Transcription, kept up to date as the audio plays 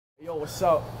Yo, what's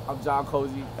up? I'm John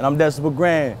Cozy. And I'm Decibel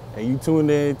Grand, and you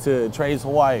tuned in to Trades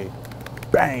Hawaii.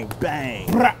 Bang, bang.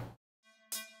 Brah.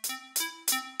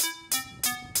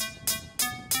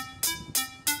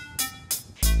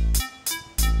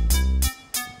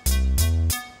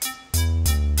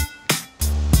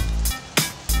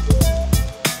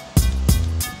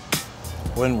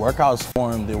 When Workhouse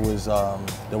formed, there was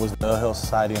the Hill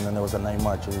Society, and then there was the Night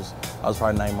Marchers. I was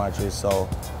part of Night Marchers, so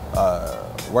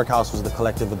Workhouse was the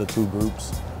collective of the two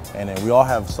groups, and then we all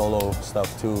have solo stuff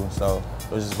too. So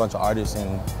it was just a bunch of artists,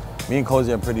 and me and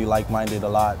Cozy are pretty like-minded a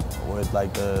lot with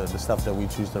like the stuff that we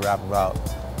choose to rap about,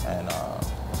 and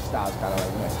styles kind of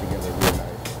like meshed together real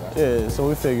nice. Yeah, so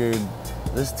we figured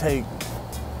let's take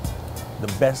the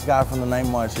best guy from the Night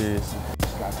Marchers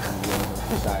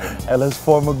and let's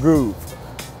form a group.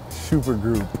 Super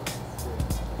group.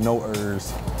 No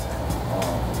ers.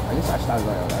 I guess our style is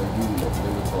like really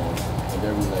lyrical and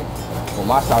very like, well,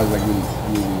 my style is like really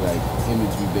like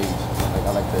imagery based. Like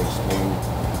I like to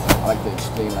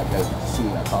explain like a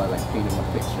scene. I call it like painting a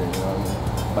picture, you know what I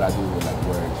mean? But I do it with like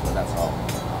words, so that's how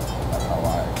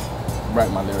I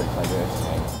write my lyrics, I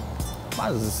guess.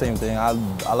 Mine is the same thing. I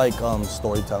like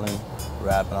storytelling,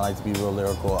 rap, and I like to be real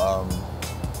lyrical.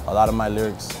 A lot of my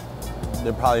lyrics,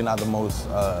 they're probably not the most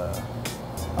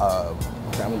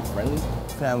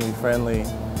family friendly,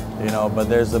 you know, but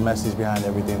there's a message behind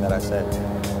everything that I say.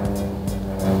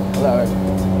 Like,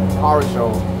 horror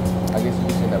show, I guess you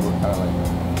could say that we're kind of like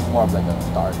more of like a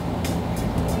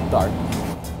dark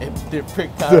and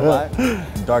different kind of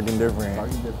vibe. Dark and different.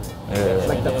 Dark and different. Yeah. It's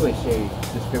like the cliche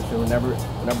description.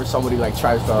 Whenever somebody like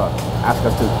tries to ask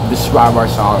us to describe our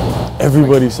song,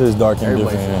 everybody says dark and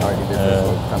different. Everybody says dark and different,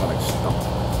 so it's kind of like stuck.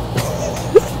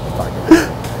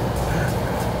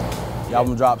 The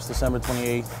album drops December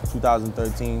 28th,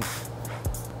 2013,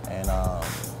 and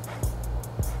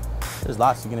there's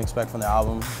lots you can expect from the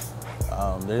album.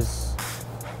 There's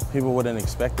people wouldn't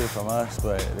expect it from us,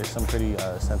 but there's some pretty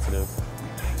sensitive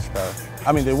stuff.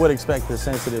 I mean, they would expect the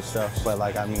sensitive stuff, but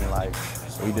like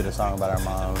we did a song about our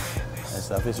moms and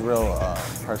stuff. It's real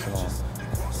personal on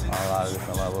a lot of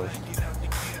different levels.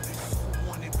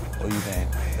 What do you think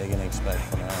they can expect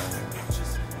from the album?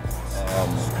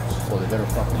 Well, they better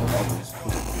fucking love us.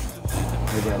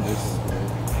 They're gonna listen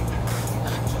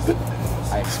to it.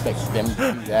 I expect them to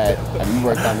do that. And we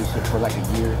worked on this shit for like a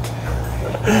year.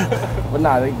 But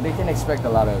nah, they can expect a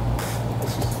lot of.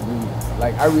 It's just really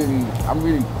like I'm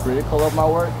really critical of my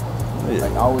work. Yeah.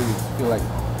 Like I always feel like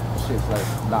shit's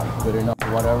like not good enough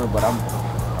or whatever. But I'm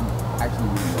actually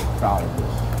really like, proud of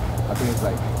this. I think it's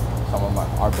like some of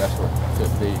our best work to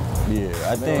date.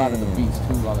 Yeah, I think a lot of the beats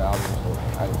too on the album, so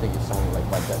I think it's some of like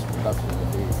my best production to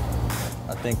date.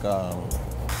 I think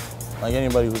like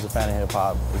anybody who's a fan of hip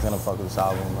hop is gonna fuck with this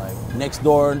album. Like Next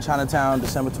Door in Chinatown,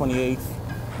 December 28th.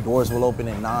 Doors will open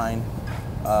at 9.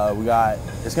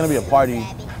 It's gonna be a party.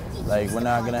 Like we're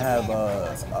not gonna have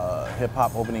hip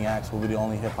hop opening acts. We'll be the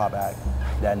only hip hop act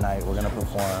that night. We're gonna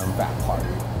perform. Fat party.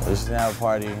 We're just gonna have a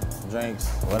party, drinks,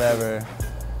 whatever.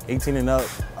 18 and up.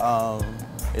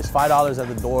 It's $5 at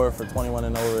the door for 21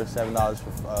 and over, $7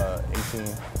 for 18.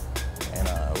 And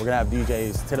we're gonna have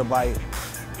DJs. Tittabite,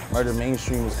 Murder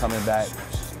Mainstream is coming back.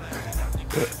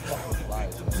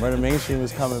 Murder Mainstream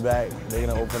is coming back. They're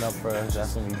gonna open up for us.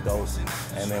 That's gonna be dope.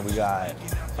 And then we got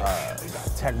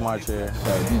Tech Marcher.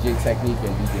 So DJ Technique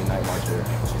and DJ Night Marcher.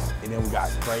 And then we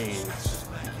got Rage,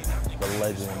 the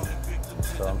legend.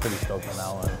 So I'm pretty stoked on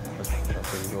that one. That's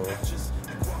pretty cool.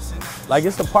 Like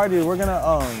it's the party. We're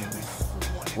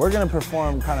gonna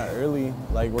perform kind of early.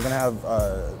 Like we're gonna have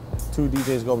 2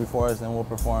 DJs go before us, then we'll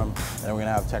perform. And then we're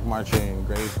gonna have Tech Marcher and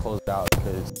Graves close it out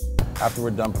because after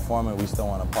we're done performing, we still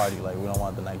want to party. Like we don't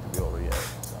want the night to be over yet.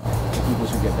 So. People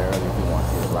should get there early if they want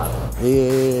to see us live.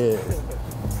 Yeah.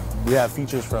 We have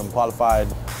features from Qualified,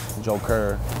 Joe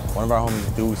Kerr, one of our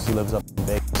homies, Deuce. He lives up in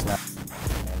Vegas now.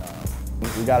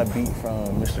 And we got a beat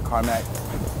from Mr. Carmack.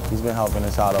 He's been helping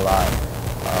us out a lot.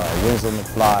 Winslow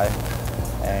McFly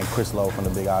and Chris Lowe from the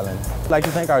Big Island. I'd like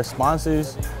to thank our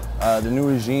sponsors, the New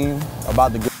Regime,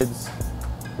 About the Goods.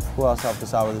 Who else helped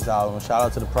us out with this album? Shout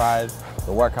out to the Pride,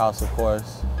 the Workhouse, of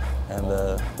course, and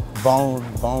the Bone.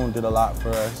 Bone did a lot for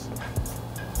us.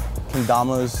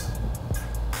 Kendamas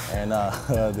and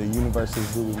the Universal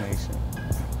Zulu Nation.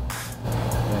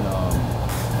 And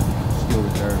Steel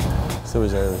Reserve. Steel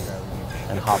Reserves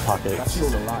and Hot Pockets. That's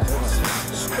still a lot.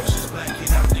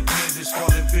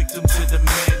 Falling victim to the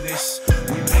madness.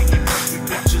 We making perfect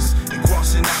pictures and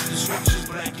crossing out the structures,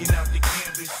 blanking out the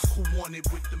canvas. Who wanted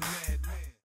with the madness?